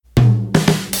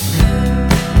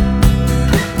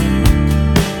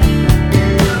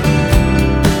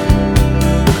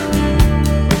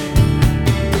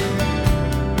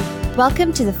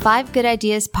Welcome to the 5 Good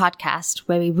Ideas podcast,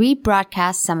 where we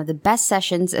rebroadcast some of the best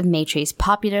sessions of Maitre's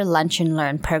popular Lunch and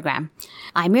Learn program.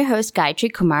 I'm your host,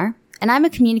 Gayatri Kumar, and I'm a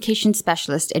communications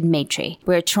specialist at Maitre.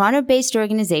 We're a Toronto-based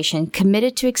organization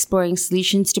committed to exploring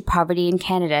solutions to poverty in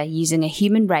Canada using a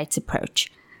human rights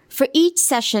approach. For each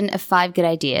session of 5 Good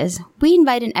Ideas, we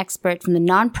invite an expert from the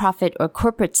nonprofit or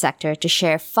corporate sector to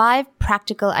share 5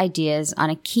 practical ideas on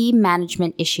a key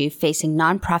management issue facing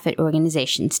nonprofit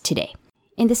organizations today.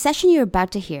 In the session you're about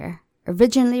to hear,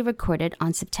 originally recorded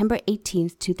on September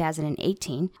 18th,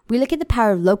 2018, we look at the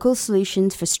power of local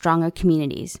solutions for stronger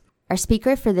communities. Our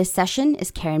speaker for this session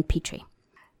is Karen Petrie.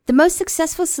 The most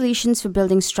successful solutions for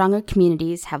building stronger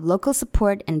communities have local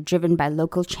support and are driven by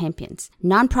local champions.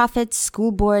 Nonprofits,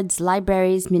 school boards,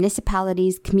 libraries,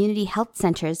 municipalities, community health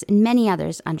centers, and many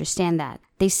others understand that.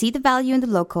 They see the value in the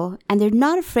local, and they're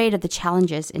not afraid of the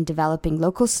challenges in developing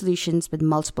local solutions with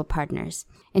multiple partners.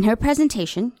 In her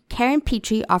presentation, Karen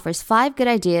Petrie offers 5 good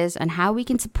ideas on how we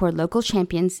can support local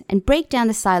champions and break down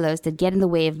the silos that get in the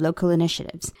way of local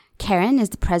initiatives. Karen is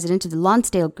the president of the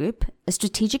Lonsdale Group, a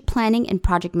strategic planning and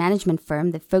project management firm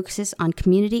that focuses on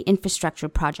community infrastructure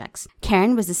projects.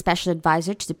 Karen was the special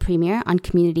advisor to the Premier on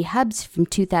community hubs from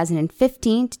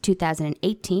 2015 to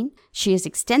 2018. She has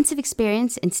extensive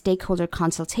experience in stakeholder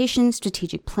consultation,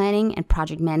 strategic planning, and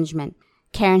project management.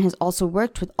 Karen has also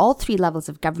worked with all 3 levels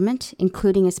of government,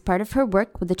 including as part of her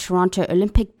work with the Toronto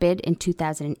Olympic bid in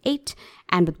 2008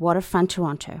 and with Waterfront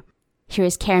Toronto. Here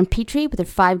is Karen Petrie with her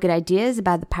 5 good ideas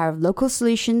about the power of local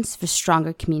solutions for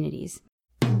stronger communities.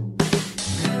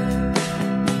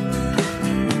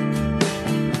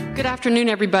 Good afternoon,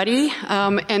 everybody,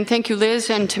 and thank you, Liz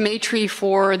and to Maitre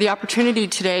for the opportunity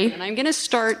today. And I'm going to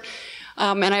start,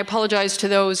 and I apologize to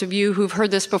those of you who've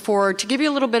heard this before, to give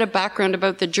you a little bit of background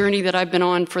about the journey that I've been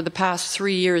on for the past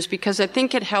 3 years, because I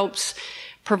think it helps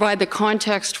provide the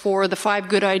context for the 5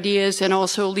 good ideas and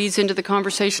also leads into the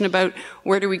conversation about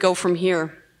where do we go from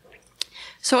here.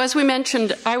 So as we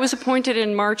mentioned, I was appointed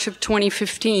in March of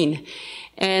 2015,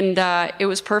 and it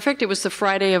was perfect. It was the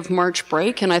Friday of March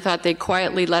break, and I thought they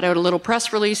quietly let out a little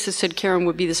press release that said Karen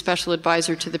would be the special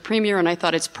advisor to the Premier, and I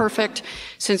thought it's perfect.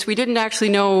 Since we didn't actually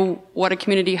know what a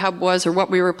community hub was or what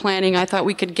we were planning, I thought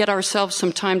we could get ourselves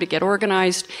some time to get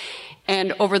organized.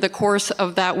 And over the course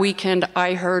of that weekend,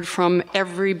 I heard from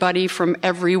everybody from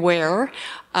everywhere.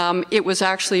 It was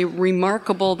actually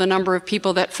remarkable the number of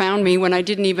people that found me when I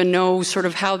didn't even know sort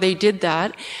of how they did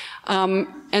that.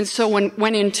 And so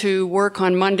went into work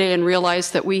on Monday and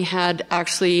realized that we had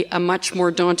actually a much more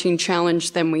daunting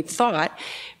challenge than we thought,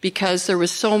 because there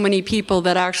was so many people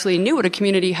that actually knew what a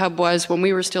community hub was when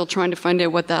we were still trying to find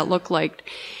out what that looked like.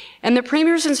 And the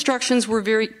Premier's instructions were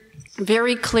very,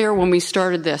 very clear when we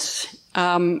started this.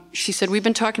 She said, we've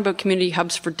been talking about community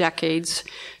hubs for decades.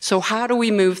 So how do we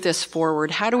move this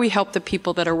forward? How do we help the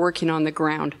people that are working on the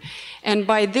ground? And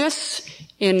by this,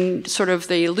 in sort of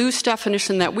the loose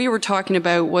definition that we were talking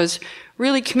about, was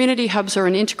really community hubs are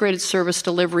an integrated service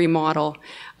delivery model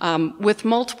with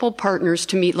multiple partners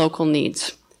to meet local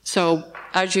needs. So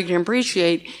as you can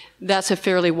appreciate, that's a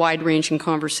fairly wide-ranging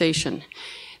conversation.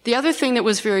 The other thing that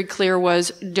was very clear was,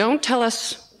 don't tell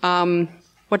us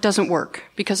what doesn't work,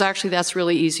 because actually that's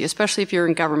really easy, especially if you're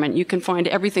in government. You can find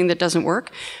everything that doesn't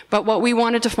work. But what we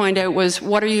wanted to find out was,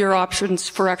 what are your options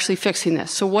for actually fixing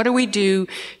this? So what do we do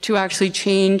to actually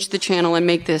change the channel and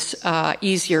make this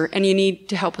easier? And you need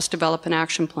to help us develop an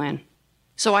action plan.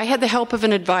 So I had the help of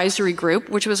an advisory group,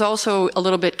 which was also a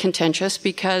little bit contentious,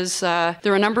 because there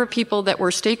were a number of people that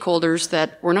were stakeholders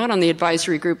that were not on the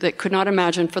advisory group that could not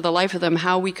imagine for the life of them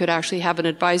how we could actually have an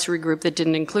advisory group that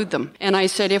didn't include them. And I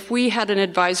said, if we had an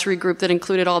advisory group that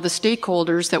included all the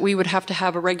stakeholders, that we would have to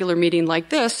have a regular meeting like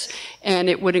this, and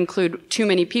it would include too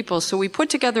many people. So we put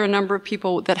together a number of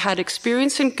people that had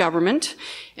experience in government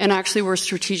and actually were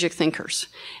strategic thinkers.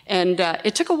 And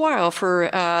it took a while for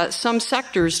some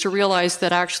sectors to realize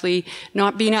that actually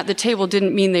not being at the table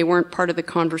didn't mean they weren't part of the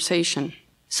conversation.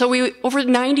 So we, over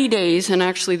 90 days, and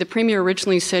actually the Premier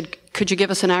originally said, could you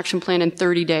give us an action plan in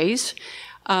 30 days?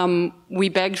 We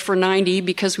begged for 90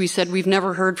 because we said we've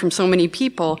never heard from so many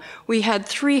people. We had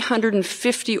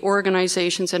 350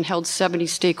 organizations and held 70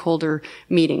 stakeholder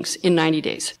meetings in 90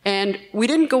 days. And we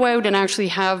didn't go out and actually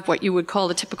have what you would call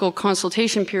a typical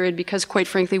consultation period because, quite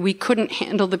frankly, we couldn't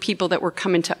handle the people that were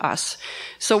coming to us.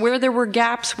 So where there were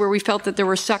gaps, where we felt that there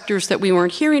were sectors that we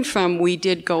weren't hearing from, we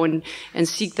did go and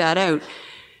seek that out.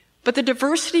 But the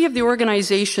diversity of the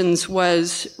organizations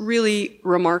was really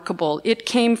remarkable. It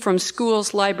came from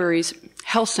schools, libraries,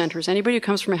 health centers. Anybody who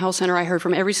comes from a health center, I heard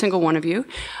from every single one of you.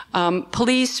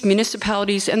 Police,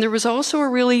 municipalities, and there was also a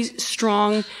really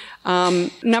strong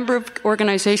Number of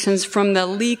organizations from the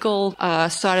legal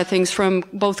side of things, from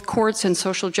both courts and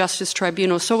social justice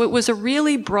tribunals. So it was a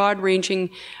really broad-ranging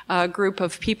group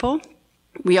of people.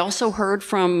 We also heard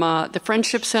from the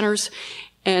Friendship Centers,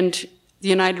 and the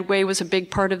United Way was a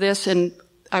big part of this. And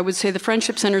I would say the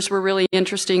Friendship Centers were really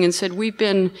interesting and said, we've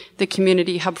been the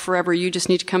community hub forever. You just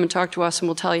need to come and talk to us and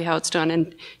we'll tell you how it's done.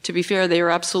 And to be fair, they were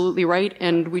absolutely right.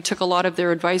 And we took a lot of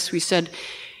their advice. We said,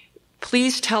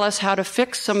 please tell us how to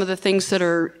fix some of the things that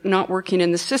are not working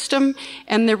in the system.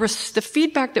 And there was the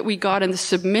feedback that we got and the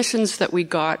submissions that we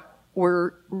got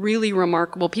were really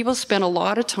remarkable. People spent a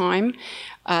lot of time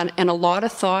and a lot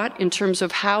of thought in terms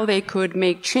of how they could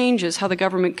make changes, how the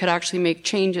government could actually make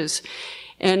changes.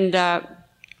 And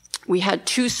we had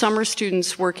 2 summer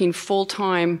students working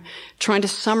full-time trying to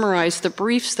summarize the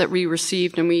briefs that we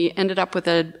received, and we ended up with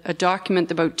a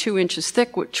document about 2 inches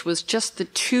thick, which was just the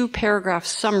 2-paragraph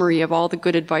summary of all the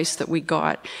good advice that we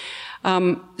got.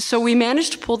 So we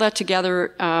managed to pull that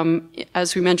together,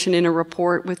 as we mentioned, in a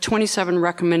report with 27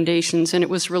 recommendations, and it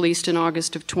was released in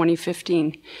August of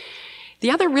 2015. The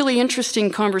other really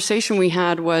interesting conversation we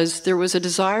had was there was a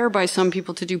desire by some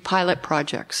people to do pilot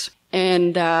projects.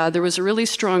 And there was a really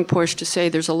strong push to say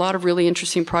there's a lot of really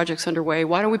interesting projects underway.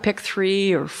 Why don't we pick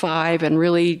 3 or 5 and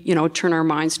really, turn our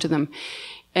minds to them?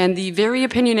 And the very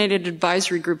opinionated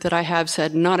advisory group that I have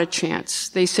said, not a chance.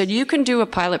 They said, you can do a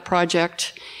pilot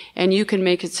project and you can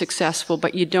make it successful,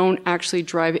 but you don't actually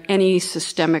drive any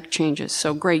systemic changes.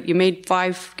 So great, you made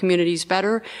 5 communities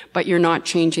better, but you're not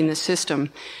changing the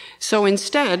system. So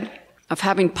instead of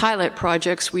having pilot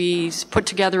projects, we put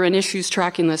together an issues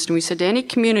tracking list, and we said to any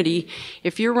community,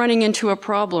 if you're running into a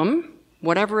problem,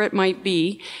 whatever it might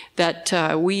be, that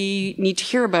we need to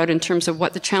hear about in terms of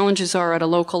what the challenges are at a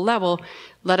local level,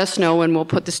 let us know and we'll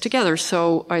put this together.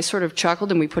 So I sort of chuckled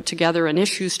and we put together an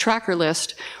issues tracker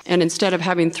list, and instead of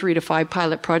having 3 to 5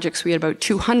 pilot projects, we had about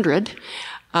 200.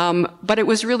 But it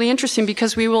was really interesting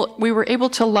because we were able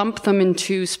to lump them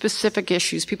into specific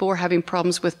issues. People were having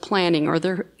problems with planning or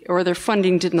their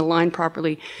funding didn't align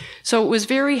properly. So it was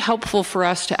very helpful for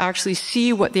us to actually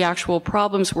see what the actual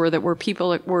problems were that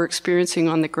people were experiencing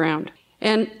on the ground.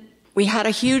 And we had a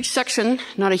huge section,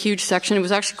 not a huge section, it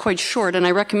was actually quite short, and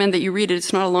I recommend that you read it.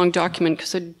 It's not a long document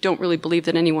because I don't really believe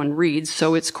that anyone reads,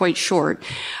 so it's quite short.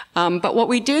 But what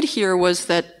we did here was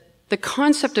that the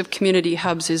concept of community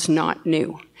hubs is not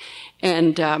new.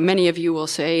 And many of you will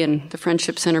say, and the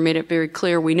Friendship Center made it very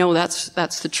clear, we know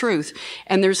that's the truth.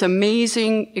 And there's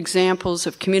amazing examples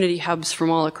of community hubs from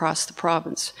all across the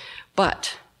province.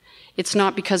 But it's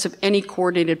not because of any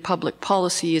coordinated public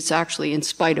policy, it's actually in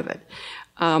spite of it.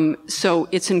 So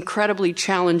it's incredibly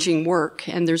challenging work,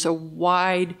 and there's a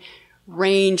wide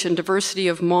range and diversity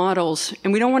of models.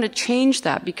 And we don't want to change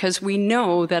that because we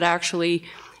know that actually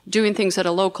doing things at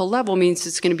a local level means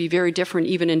it's going to be very different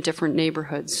even in different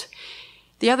neighborhoods.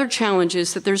 The other challenge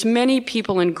is that there's many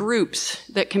people and groups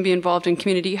that can be involved in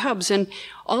community hubs, and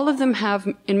all of them have,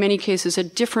 in many cases, a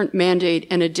different mandate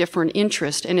and a different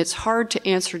interest, and it's hard to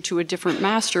answer to a different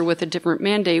master with a different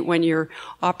mandate when you're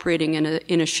operating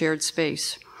in a shared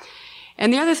space.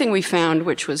 And the other thing we found,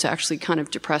 which was actually kind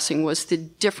of depressing, was the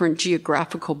different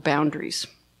geographical boundaries.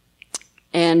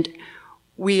 And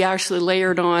we actually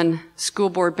layered on school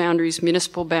board boundaries,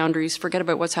 municipal boundaries, forget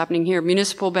about what's happening here,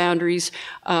 municipal boundaries,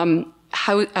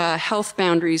 health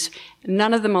boundaries.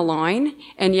 None of them align,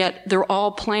 and yet they're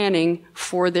all planning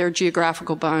for their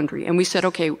geographical boundary. And we said,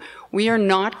 okay, we are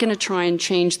not going to try and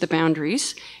change the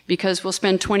boundaries because we'll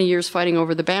spend 20 years fighting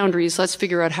over the boundaries. Let's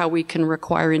figure out how we can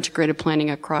require integrated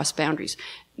planning across boundaries.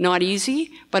 Not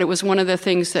easy, but it was one of the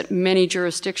things that many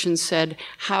jurisdictions said,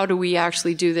 how do we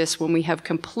actually do this when we have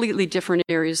completely different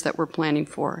areas that we're planning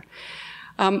for?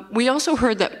 We also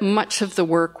heard that much of the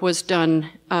work was done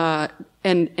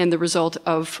and the result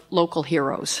of local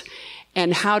heroes.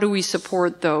 And how do we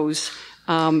support those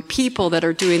people that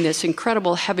are doing this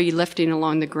incredible heavy lifting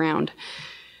along the ground?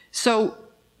 So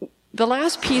the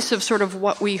last piece of sort of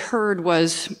what we heard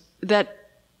was that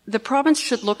the province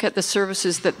should look at the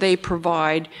services that they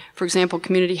provide, for example,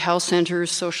 community health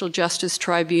centers, social justice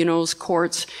tribunals,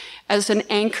 courts, as an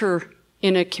anchor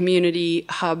in a community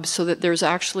hub so that there's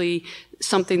actually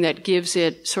something that gives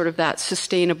it sort of that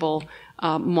sustainable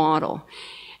model.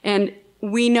 And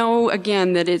we know,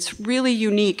 again, that it's really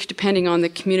unique depending on the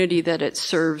community that it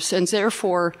serves. And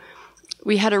therefore,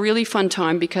 we had a really fun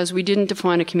time because we didn't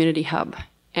define a community hub.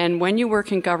 And when you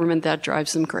work in government, that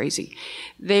drives them crazy.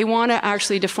 They want to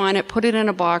actually define it, put it in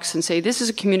a box and say, this is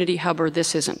a community hub or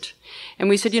this isn't. And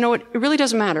we said, you know what, it really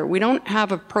doesn't matter. We don't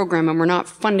have a program and we're not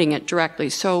funding it directly.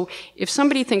 So if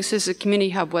somebody thinks this is a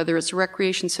community hub, whether it's a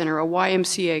recreation center, a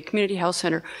YMCA, a community health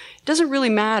center, it doesn't really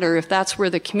matter if that's where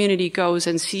the community goes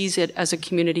and sees it as a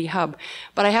community hub.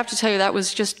 But I have to tell you, that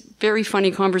was just very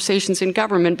funny conversations in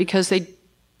government because they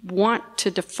want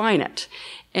to define it.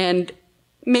 And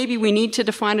maybe we need to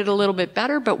define it a little bit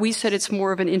better, but we said it's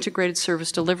more of an integrated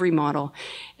service delivery model,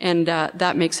 and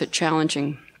that makes it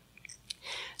challenging.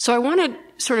 So I wanted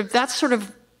that's sort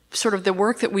of the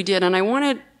work that we did, and I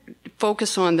want to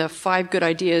focus on the 5 good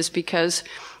ideas because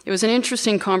it was an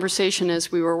interesting conversation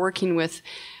as we were working with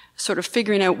sort of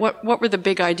figuring out what were the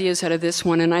big ideas out of this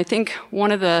one. And I think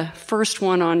one of the first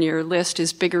one on your list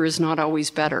is bigger is not always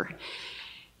better.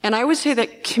 And I would say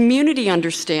that community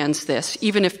understands this,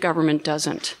 even if government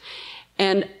doesn't.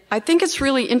 And I think it's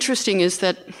really interesting is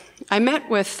that I met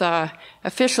with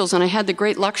officials, and I had the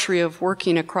great luxury of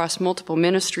working across multiple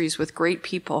ministries with great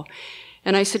people.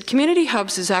 And I said, community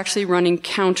hubs is actually running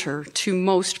counter to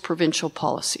most provincial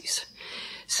policies.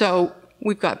 So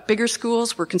we've got bigger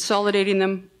schools, we're consolidating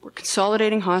them, we're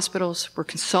consolidating hospitals, we're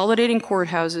consolidating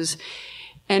courthouses,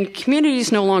 and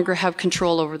communities no longer have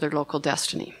control over their local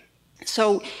destiny.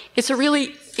 So it's a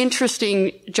really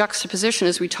interesting juxtaposition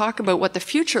as we talk about what the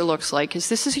future looks like, is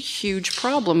this is a huge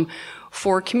problem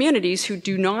for communities who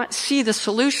do not see the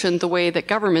solution the way that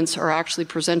governments are actually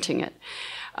presenting it.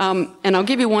 And I'll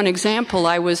give you one example.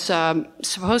 I was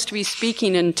supposed to be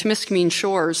speaking in Timiskaming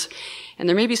Shores, and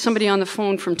there may be somebody on the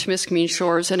phone from Timiskaming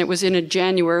Shores, and it was in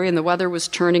January, and the weather was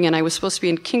turning, and I was supposed to be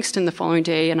in Kingston the following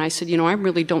day, and I said, you know, I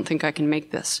really don't think I can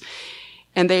make this.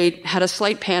 And they had a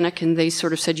slight panic, and they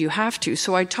sort of said, you have to.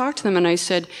 So I talked to them, and I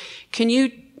said, can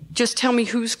you just tell me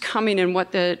who's coming and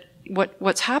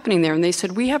what's happening there? And they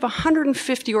said, we have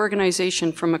 150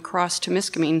 organizations from across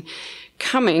Timiskaming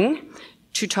coming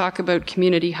to talk about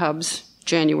community hubs,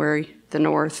 January, the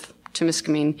North,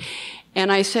 Timiskaming.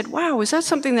 And I said, wow, is that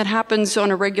something that happens on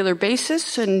a regular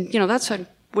basis? And, you know, I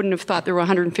wouldn't have thought there were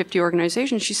 150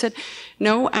 organizations. She said,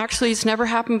 no, actually, it's never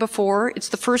happened before. It's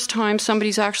the first time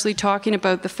somebody's actually talking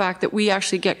about the fact that we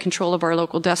actually get control of our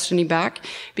local destiny back,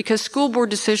 because school board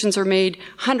decisions are made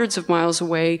hundreds of miles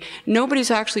away. Nobody's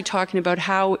actually talking about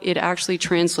how it actually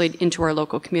translates into our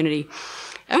local community.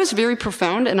 That was very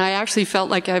profound, and I actually felt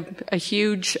like a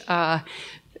huge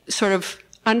sort of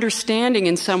understanding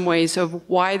in some ways of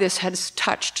why this has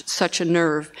touched such a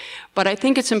nerve. But I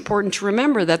think it's important to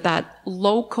remember that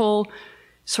local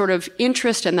sort of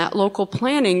interest and that local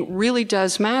planning really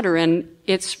does matter. And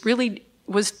it's really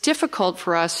was difficult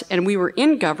for us, and we were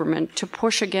in government, to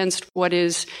push against what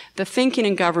is the thinking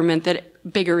in government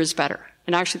that bigger is better.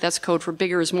 And actually that's code for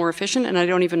bigger is more efficient, and I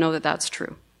don't even know that that's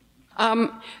true.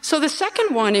 So the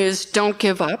second one is don't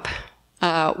give up.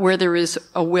 Where there is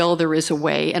a will, there is a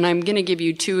way. And I'm going to give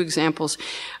you 2 examples.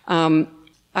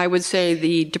 I would say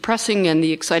the depressing and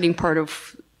the exciting part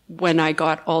of when I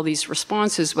got all these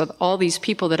responses with all these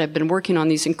people that have been working on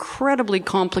these incredibly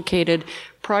complicated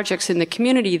projects in the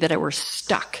community that were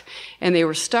stuck. And they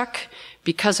were stuck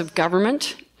because of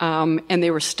government, and they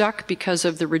were stuck because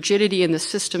of the rigidity in the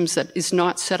systems that is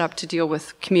not set up to deal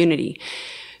with community.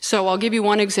 So I'll give you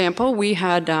one example. We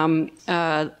had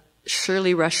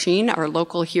Shirley Rasheen, our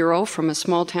local hero from a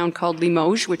small town called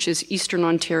Limoges, which is eastern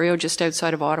Ontario, just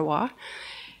outside of Ottawa.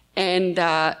 And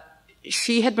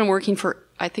she had been working for,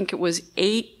 I think it was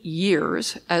 8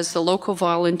 years as the local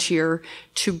volunteer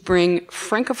to bring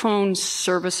Francophone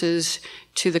services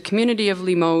to the community of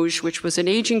Limoges, which was an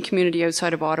aging community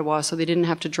outside of Ottawa, so they didn't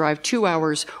have to drive 2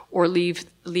 hours or leave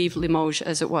Limoges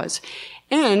as it was.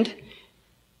 And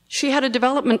she had a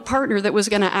development partner that was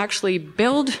going to actually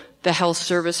build the health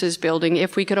services building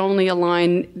if we could only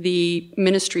align the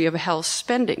Ministry of Health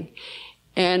spending.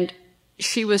 And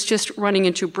she was just running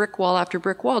into brick wall after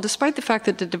brick wall, despite the fact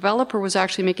that the developer was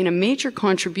actually making a major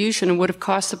contribution and would have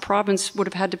cost the province, would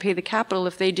have had to pay the capital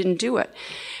if they didn't do it.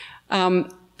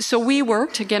 So we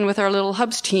worked, again, with our little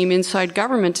hubs team inside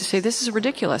government to say, this is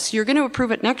ridiculous. You're going to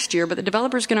approve it next year, but the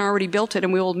developer's going to already built it,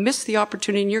 and we will miss the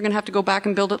opportunity, and you're going to have to go back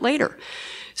and build it later.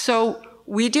 So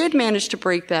we did manage to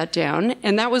break that down,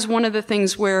 and that was one of the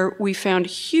things where we found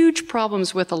huge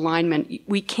problems with alignment.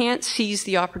 We can't seize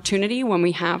the opportunity when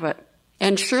we have it.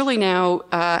 And surely now,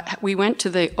 we went to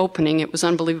the opening. It was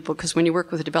unbelievable because when you work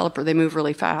with a developer, they move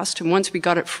really fast. And once we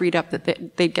got it freed up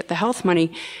that they'd get the health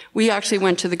money, we actually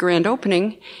went to the grand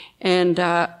opening, and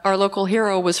our local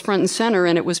hero was front and center,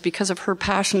 and it was because of her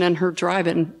passion and her drive.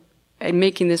 And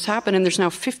making this happen. And there's now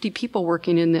 50 people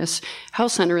working in this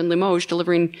health center in Limoges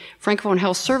delivering Francophone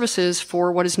health services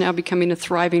for what is now becoming a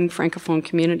thriving Francophone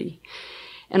community.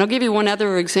 And I'll give you one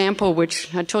other example,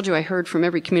 which I told you I heard from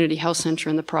every community health center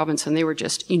in the province, and they were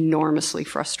just enormously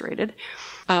frustrated.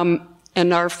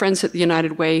 And our friends at the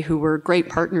United Way, who were great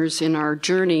partners in our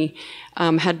journey,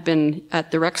 had been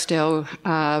at the Rexdale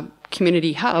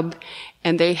Community Hub,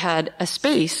 and they had a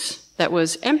space that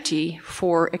was empty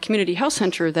for a community health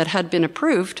center that had been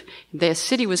approved. The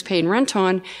city was paying rent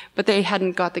on, but they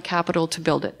hadn't got the capital to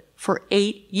build it. For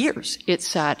 8 years, it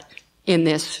sat in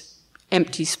this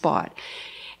empty spot.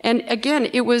 And again,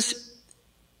 it was,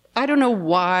 I don't know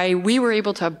why, we were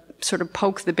able to sort of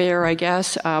poke the bear, I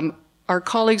guess. Our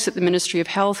colleagues at the Ministry of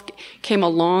Health came a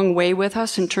long way with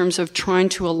us in terms of trying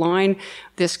to align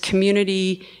this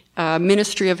community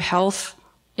Ministry of Health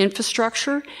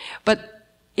infrastructure. But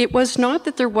it was not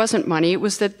that there wasn't money, it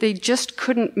was that they just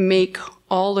couldn't make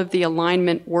all of the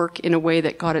alignment work in a way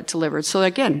that got it delivered. So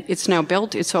again, it's now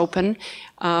built, it's open,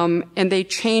 and they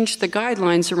changed the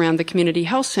guidelines around the community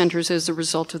health centers as a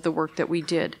result of the work that we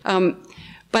did.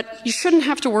 But you shouldn't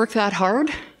have to work that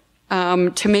hard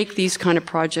to make these kind of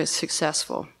projects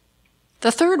successful.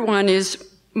 The third one is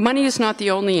money is not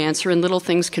the only answer, and little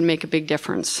things can make a big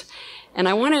difference. And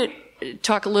I want to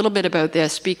talk a little bit about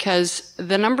this because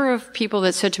the number of people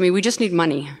that said to me, we just need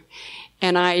money.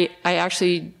 And I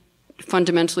actually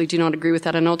fundamentally do not agree with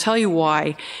that, and I'll tell you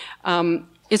why.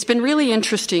 It's been really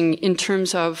interesting in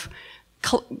terms of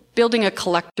building a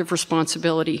collective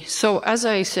responsibility. So as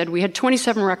I said, we had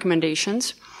 27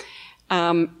 recommendations,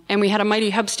 and we had a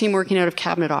Mighty Hubs team working out of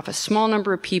Cabinet Office, small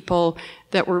number of people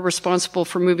that were responsible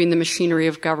for moving the machinery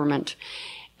of government.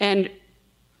 And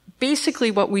basically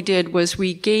what we did was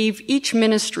we gave each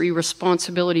ministry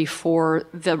responsibility for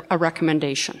a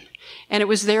recommendation. And it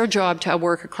was their job to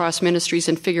work across ministries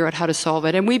and figure out how to solve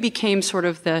it. And we became sort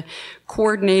of the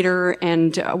coordinator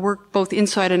and worked both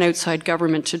inside and outside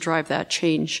government to drive that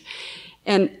change.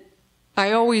 And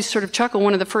I always sort of chuckle,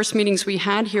 one of the first meetings we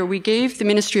had here, we gave the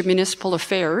Ministry of Municipal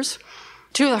Affairs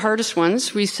two of the hardest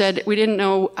ones. We said we didn't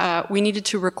know we needed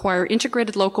to require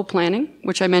integrated local planning,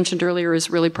 which I mentioned earlier is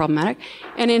really problematic,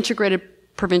 and integrated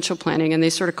provincial planning. And they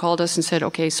sort of called us and said,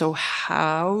 okay, so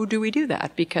how do we do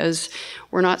that? Because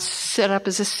we're not set up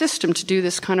as a system to do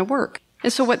this kind of work.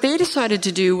 And so what they decided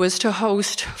to do was to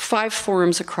host 5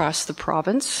 forums across the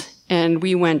province. And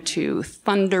we went to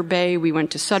Thunder Bay, we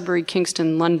went to Sudbury,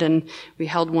 Kingston, London. We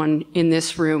held one in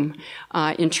this room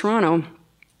in Toronto.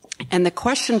 And the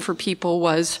question for people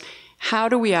was, how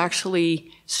do we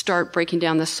actually start breaking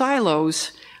down the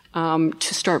silos to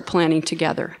start planning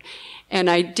together? And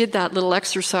I did that little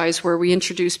exercise where we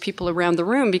introduced people around the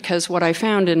room, because what I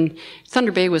found in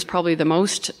Thunder Bay was probably the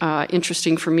most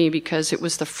interesting for me, because it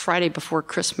was the Friday before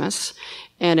Christmas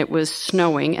and it was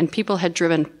snowing and people had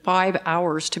driven 5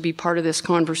 hours to be part of this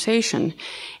conversation.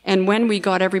 And when we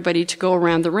got everybody to go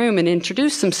around the room and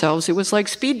introduce themselves, it was like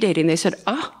speed dating. They said,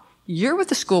 you're with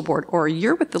the school board, or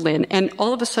you're with the LIN. And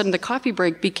all of a sudden the coffee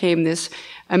break became this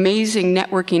amazing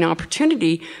networking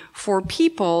opportunity for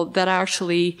people that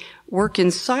actually work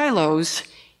in silos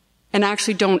and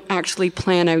actually don't actually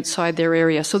plan outside their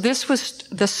area. So this was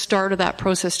the start of that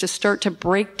process, to start to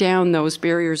break down those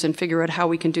barriers and figure out how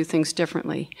we can do things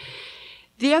differently.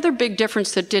 The other big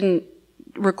difference that didn't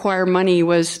require money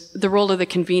was the role of the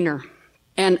convener.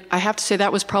 And I have to say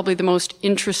that was probably the most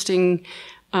interesting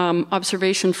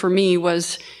observation for me,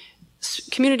 was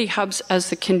community hubs as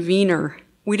the convener.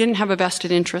 We didn't have a vested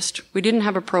interest. We didn't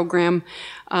have a program.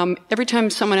 Every time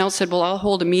someone else said, well, I'll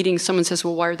hold a meeting, someone says,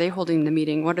 well, why are they holding the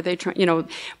meeting? What are they trying,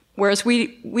 whereas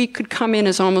we could come in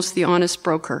as almost the honest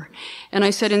broker. And I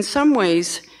said, in some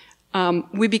ways,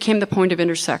 we became the point of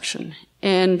intersection.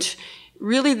 And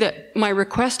really my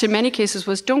request in many cases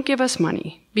was, don't give us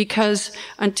money, because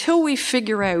until we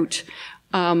figure out,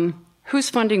 who's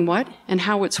funding what and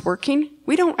how it's working,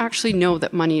 we don't actually know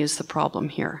that money is the problem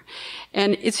here.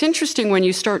 And it's interesting when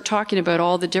you start talking about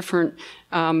all the different,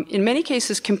 in many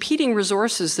cases, competing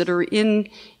resources that are in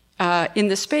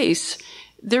the space.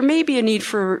 There may be a need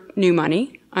for new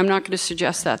money. I'm not going to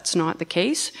suggest that's not the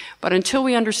case, but until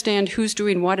we understand who's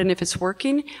doing what and if it's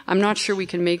working, I'm not sure we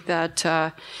can make that,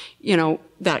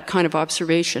 that kind of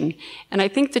observation. And I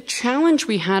think the challenge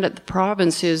we had at the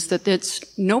province is that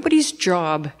it's nobody's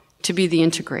job to be the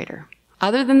integrator,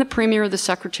 other than the Premier or the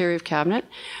Secretary of Cabinet,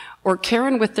 or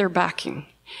Karen with their backing.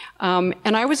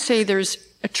 And I would say there's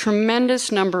a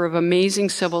tremendous number of amazing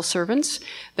civil servants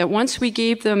that once we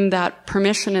gave them that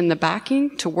permission and the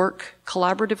backing to work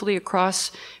collaboratively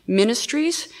across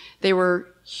ministries, they were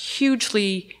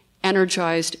hugely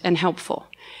energized and helpful.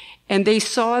 And they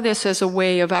saw this as a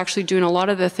way of actually doing a lot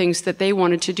of the things that they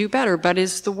wanted to do better. But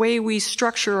is the way we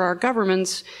structure our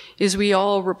governments is we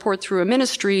all report through a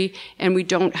ministry and we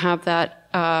don't have that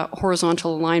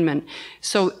horizontal alignment.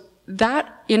 So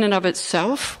that in and of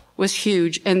itself was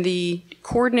huge. And the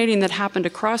coordinating that happened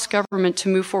across government to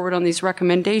move forward on these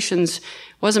recommendations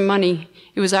wasn't money.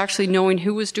 It was actually knowing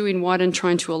who was doing what and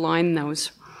trying to align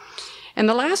those. And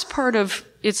the last part of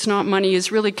It's Not Money is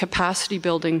really capacity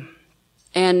building.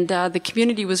 And the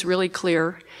community was really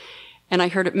clear, and I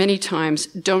heard it many times,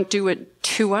 don't do it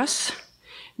to us,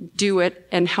 do it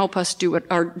and help us do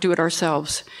it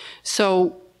ourselves.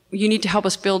 So you need to help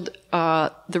us build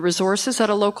the resources at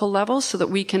a local level so that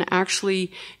we can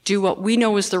actually do what we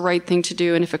know is the right thing to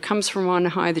do, and if it comes from on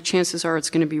high, the chances are it's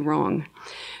going to be wrong.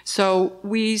 So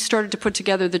we started to put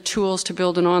together the tools to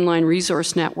build an online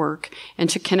resource network and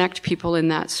to connect people in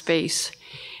that space.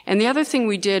 And the other thing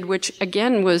we did, which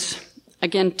again,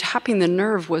 tapping the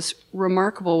nerve was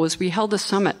remarkable, was we held a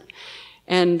summit.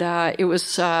 And it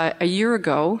was a year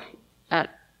ago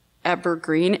at Burr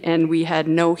Green, and we had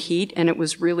no heat, and it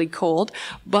was really cold.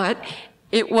 But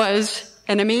it was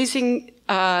an amazing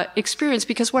experience,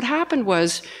 because what happened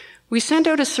was we sent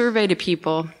out a survey to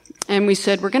people, and we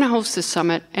said, we're going to host this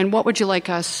summit, and what would you like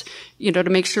us, to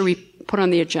make sure we put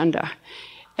on the agenda?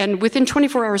 And within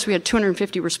 24 hours, we had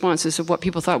 250 responses of what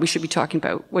people thought we should be talking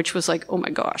about, which was like, oh my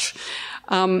gosh.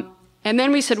 And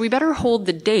then we said, we better hold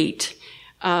the date,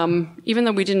 even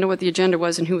though we didn't know what the agenda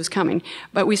was and who was coming.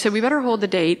 But we said, we better hold the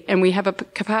date, and we have a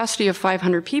capacity of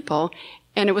 500 people,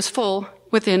 and it was full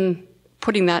within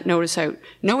putting that notice out.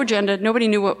 No agenda, nobody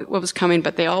knew what was coming,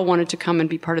 but they all wanted to come and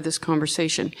be part of this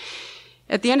conversation.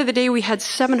 At the end of the day, we had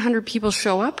 700 people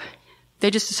show up.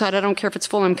 They just decided, I don't care if it's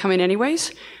full, I'm coming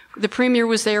anyways. The Premier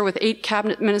was there with 8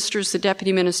 cabinet ministers, the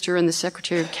Deputy Minister, and the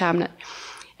Secretary of Cabinet.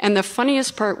 And the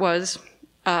funniest part was,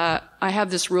 I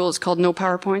have this rule, it's called no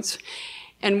PowerPoints.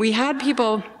 And we had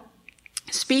people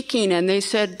speaking, and they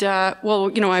said,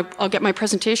 well, I'll get my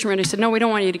presentation ready. I said, no, we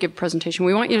don't want you to give a presentation.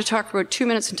 We want you to talk for about 2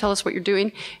 minutes and tell us what you're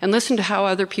doing, and listen to how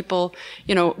other people,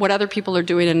 what other people are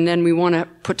doing, and then we want to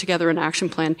put together an action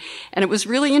plan. And it was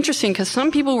really interesting, because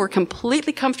some people were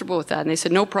completely comfortable with that, and they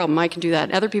said, no problem, I can do that.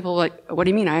 And other people were like, what do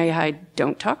you mean? I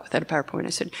don't talk without a PowerPoint. I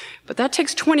said, but that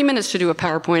takes 20 minutes to do a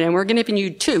PowerPoint, and we're giving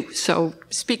you 2, so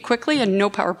speak quickly and no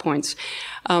PowerPoints.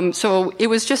 So it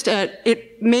was just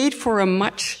it made for a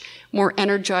much more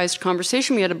energized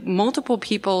conversation. We had multiple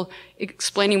people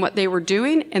explaining what they were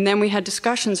doing, and then we had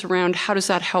discussions around how does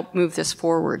that help move this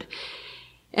forward.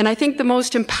 And I think the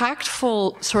most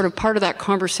impactful sort of part of that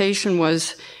conversation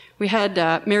was we had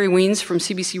Mary Wiens from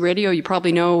CBC Radio, you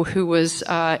probably know, who was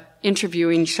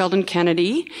interviewing Sheldon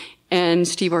Kennedy and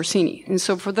Steve Orsini. And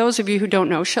so for those of you who don't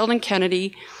know, Sheldon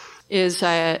Kennedy is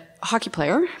a hockey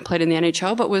player, played in the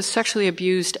NHL, but was sexually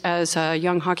abused as a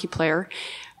young hockey player.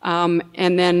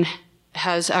 And then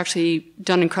has actually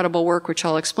done incredible work, which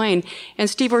I'll explain. And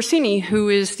Steve Orsini, who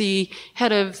is the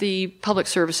head of the public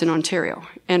service in Ontario.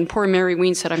 And poor Mary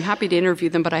Wiens said, I'm happy to interview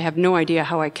them, but I have no idea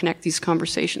how I connect these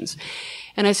conversations.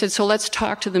 And I said, so let's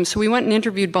talk to them. So we went and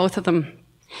interviewed both of them.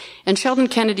 And Sheldon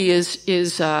Kennedy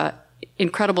is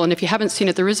incredible. And if you haven't seen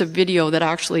it, there is a video that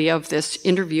actually of this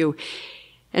interview.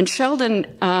 And Sheldon,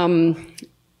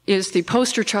 is the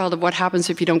poster child of what happens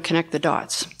if you don't connect the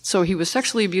dots. So he was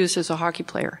sexually abused as a hockey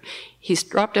player. He's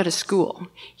dropped out of school.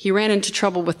 He ran into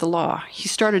trouble with the law. He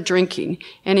started drinking,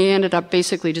 and he ended up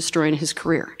basically destroying his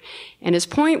career. And his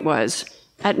point was,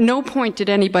 at no point did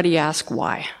anybody ask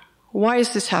why. Why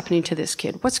is this happening to this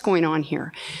kid? What's going on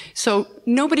here? So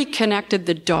nobody connected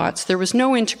the dots. There was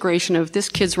no integration of this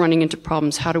kid's running into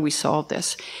problems. How do we solve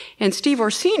this? And Steve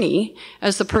Orsini,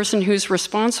 as the person who's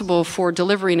responsible for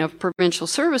delivering of provincial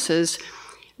services,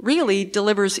 really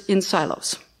delivers in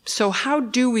silos. So how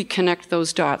do we connect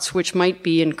those dots, which might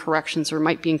be in corrections or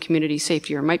might be in community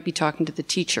safety or might be talking to the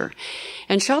teacher?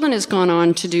 And Sheldon has gone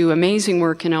on to do amazing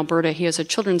work in Alberta. He has a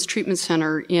children's treatment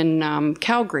center in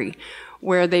Calgary,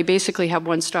 where they basically have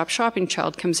one-stop shopping.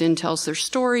 Child comes in, tells their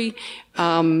story.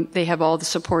 They have all the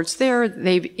supports there.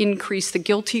 They've increased the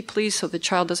guilty plea so the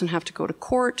child doesn't have to go to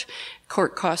court.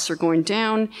 Court costs are going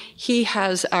down. He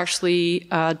has actually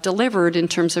delivered in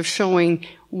terms of showing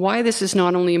why this is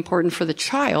not only important for the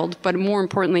child, but more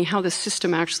importantly, how the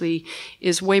system actually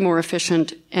is way more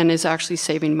efficient and is actually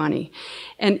saving money.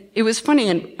 And it was funny,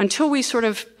 and until we sort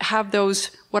of have those,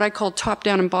 what I call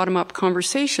top-down and bottom-up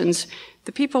conversations,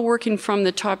 the people working from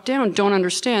the top down don't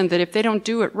understand that if they don't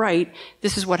do it right,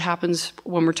 this is what happens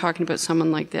when we're talking about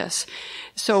someone like this.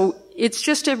 So it's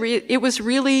just it was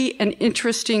really an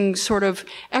interesting sort of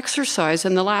exercise.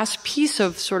 And the last piece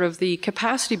of sort of the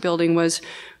capacity building was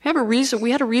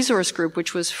we had a resource group,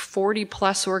 which was 40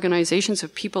 plus organizations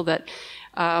of people that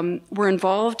were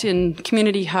involved in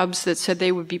community hubs that said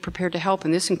they would be prepared to help.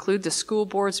 And this includes the school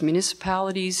boards,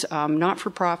 municipalities,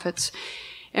 not-for-profits.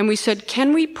 And we said,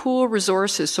 can we pool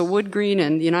resources? So Wood Green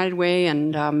and the United Way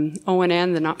and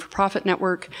ONN, the not-for-profit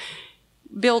network,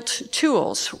 built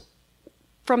tools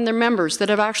from their members that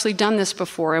have actually done this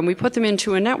before. And we put them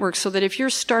into a network so that if you're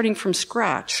starting from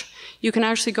scratch, you can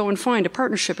actually go and find a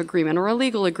partnership agreement or a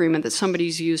legal agreement that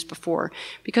somebody's used before.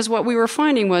 Because what we were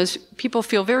finding was people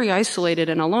feel very isolated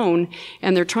and alone,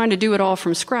 and they're trying to do it all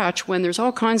from scratch when there's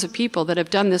all kinds of people that have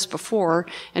done this before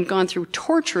and gone through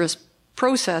torturous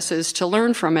processes to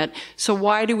learn from it. So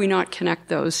why do we not connect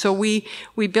those? So we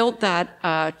built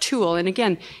that tool. And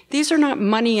again, these are not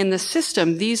money in the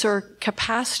system. These are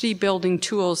capacity building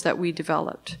tools that we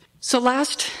developed. So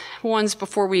last ones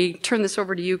before we turn this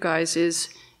over to you guys is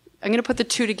I'm going to put the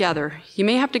two together. You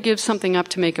may have to give something up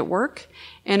to make it work,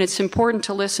 and it's important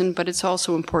to listen, but it's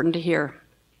also important to hear.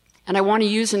 And I want to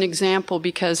use an example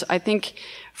because I think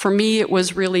for me it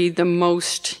was really the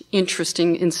most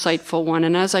interesting, insightful one.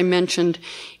 And as I mentioned,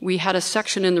 we had a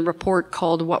section in the report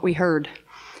called What We Heard.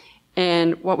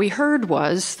 And what we heard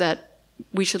was that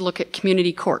we should look at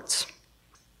community courts.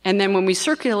 And then when we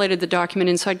circulated the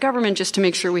document inside government just to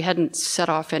make sure we hadn't set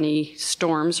off any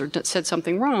storms or said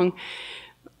something wrong,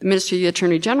 the Ministry of the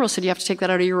Attorney General said, you have to take that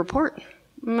out of your report.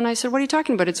 And I said, what are you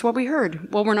talking about? It's what we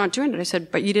heard. Well, we're not doing it. I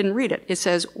said, but you didn't read it. It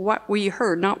says what we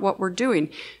heard, not what we're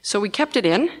doing. So we kept it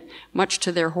in, much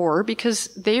to their horror, because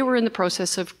they were in the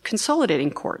process of consolidating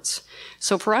courts.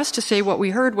 So for us to say what we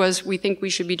heard was we think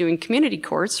we should be doing community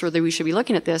courts or that we should be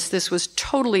looking at this was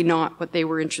totally not what they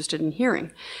were interested in hearing.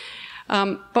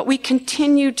 But we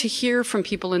continued to hear from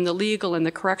people in the legal and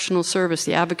the correctional service,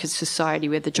 the Advocates Society,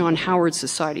 we had the John Howard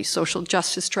Society, social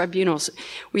justice tribunals,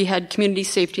 we had community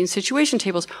safety and situation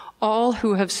tables, all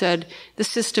who have said the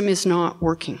system is not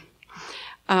working.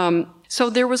 So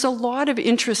there was a lot of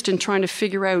interest in trying to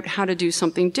figure out how to do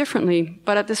something differently,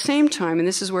 but at the same time, and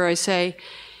this is where I say,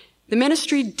 the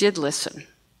ministry did listen.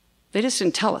 They just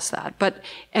didn't tell us that.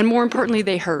 And more importantly,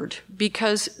 they heard,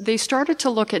 because they started to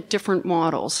look at different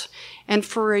models. And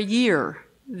for a year,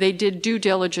 they did due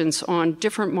diligence on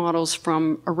different models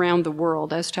from around the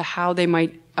world as to how they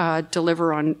might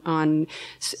deliver on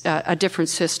a different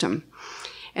system.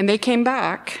 And they came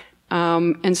back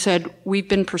and said, we've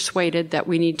been persuaded that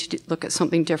we need to look at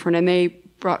something different. And they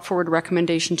brought forward a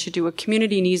recommendation to do a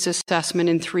community needs assessment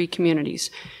in 3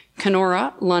 communities,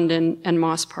 Kenora, London, and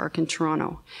Moss Park in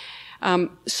Toronto.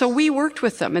 So we worked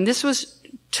with them, and this was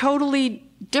totally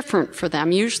different for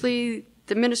them. Usually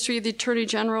the Ministry of the Attorney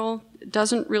General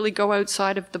doesn't really go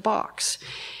outside of the box.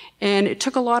 And it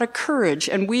took a lot of courage,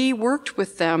 and we worked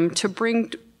with them to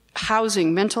bring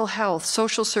housing, mental health,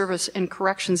 social service, and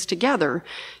corrections together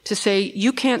to say,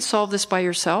 you can't solve this by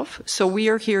yourself, so we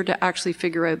are here to actually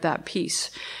figure out that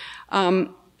piece.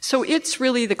 So it's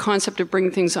really the concept of bringing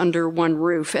things under one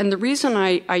roof. And the reason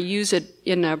I use it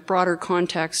in a broader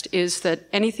context is that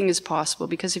anything is possible.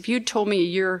 Because if you'd told me a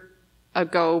year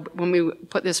ago when we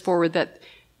put this forward that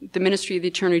the Ministry of the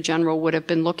Attorney General would have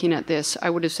been looking at this,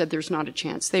 I would have said there's not a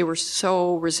chance. They were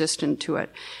so resistant to it.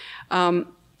 And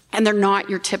they're not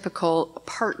your typical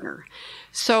partner.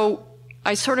 So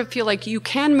I sort of feel like you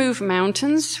can move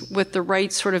mountains with the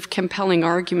right sort of compelling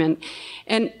argument.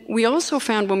 And we also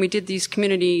found when we did these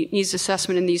community needs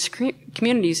assessment in these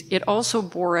communities, it also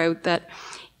bore out that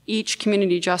each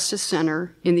community justice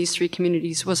center in these 3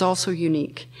 communities was also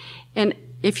unique. And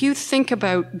if you think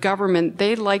about government,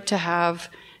 they like to have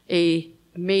a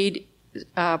made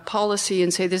policy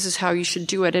and say this is how you should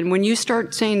do it. And when you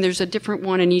start saying there's a different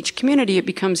one in each community, it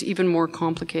becomes even more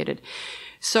complicated.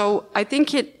 So I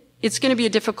think it's going to be a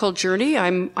difficult journey.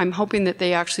 I'm hoping that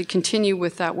they actually continue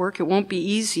with that work. It won't be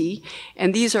easy.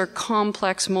 And these are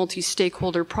complex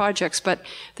multi-stakeholder projects, but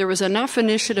there was enough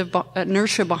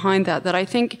inertia behind that I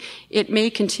think it may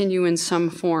continue in some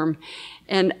form.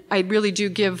 And I really do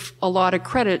give a lot of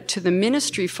credit to the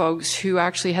ministry folks who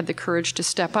actually had the courage to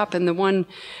step up. And the one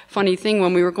funny thing,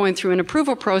 when we were going through an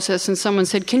approval process and someone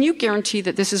said, can you guarantee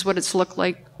that this is what it's looked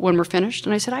like when we're finished?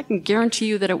 And I said, I can guarantee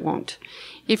you that it won't.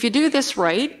 If you do this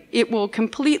right, it will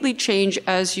completely change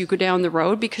as you go down the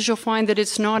road because you'll find that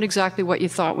it's not exactly what you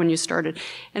thought when you started.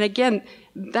 And again,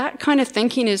 that kind of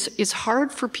thinking is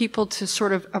hard for people to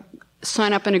sort of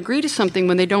sign up and agree to something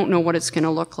when they don't know what it's going to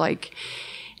look like.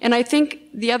 And I think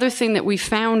the other thing that we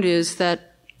found is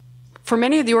that for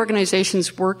many of the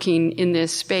organizations working in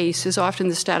this space is often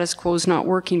the status quo is not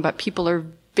working, but people are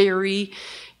very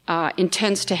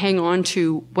intense to hang on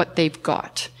to what they've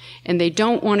got. And they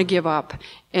don't want to give up,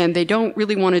 and they don't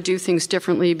really want to do things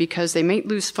differently because they might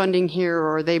lose funding here,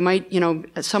 or they might,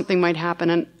 something might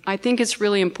happen. And I think it's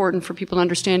really important for people to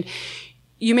understand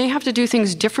you may have to do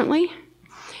things differently.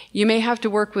 You may have to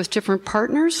work with different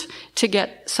partners to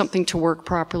get something to work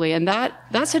properly. And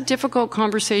that's a difficult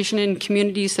conversation in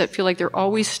communities that feel like they're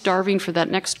always starving for that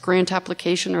next grant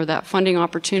application or that funding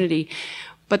opportunity.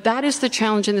 But that is the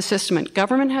challenge in the system. And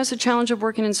government has a challenge of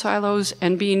working in silos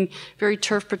and being very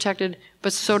turf protected,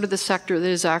 but so did the sector that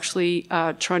is actually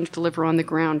trying to deliver on the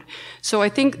ground. So I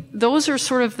think those are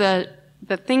sort of the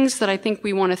things that I think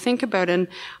we want to think about. And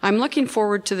I'm looking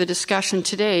forward to the discussion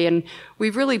today. And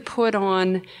we've really put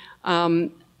on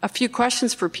a few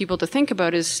questions for people to think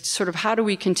about is sort of how do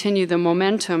we continue the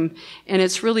momentum? And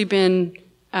it's really been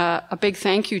a big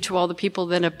thank you to all the people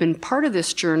that have been part of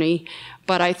this journey.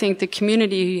 But I think the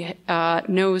community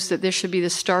knows that this should be the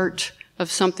start of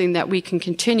something that we can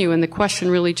continue. And the question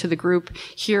really to the group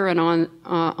here and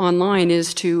online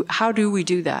is to how do we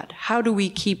do that? How do we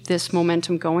keep this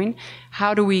momentum going?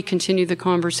 How do we continue the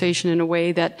conversation in a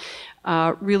way that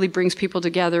really brings people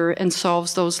together and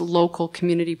solves those local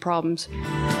community problems?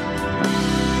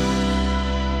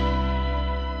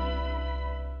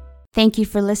 Thank you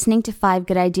for listening to 5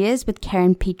 Good Ideas with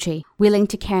Karen Petrie. We link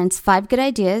to Karen's 5 Good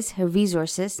Ideas, her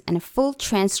resources, and a full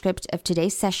transcript of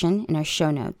today's session in our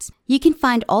show notes. You can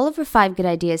find all of her 5 Good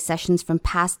Ideas sessions from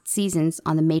past seasons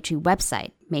on the Maitri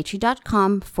website,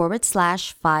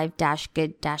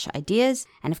 maitri.com/5-good-ideas.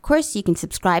 And of course, you can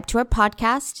subscribe to our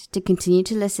podcast to continue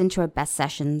to listen to our best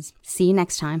sessions. See you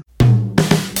next time.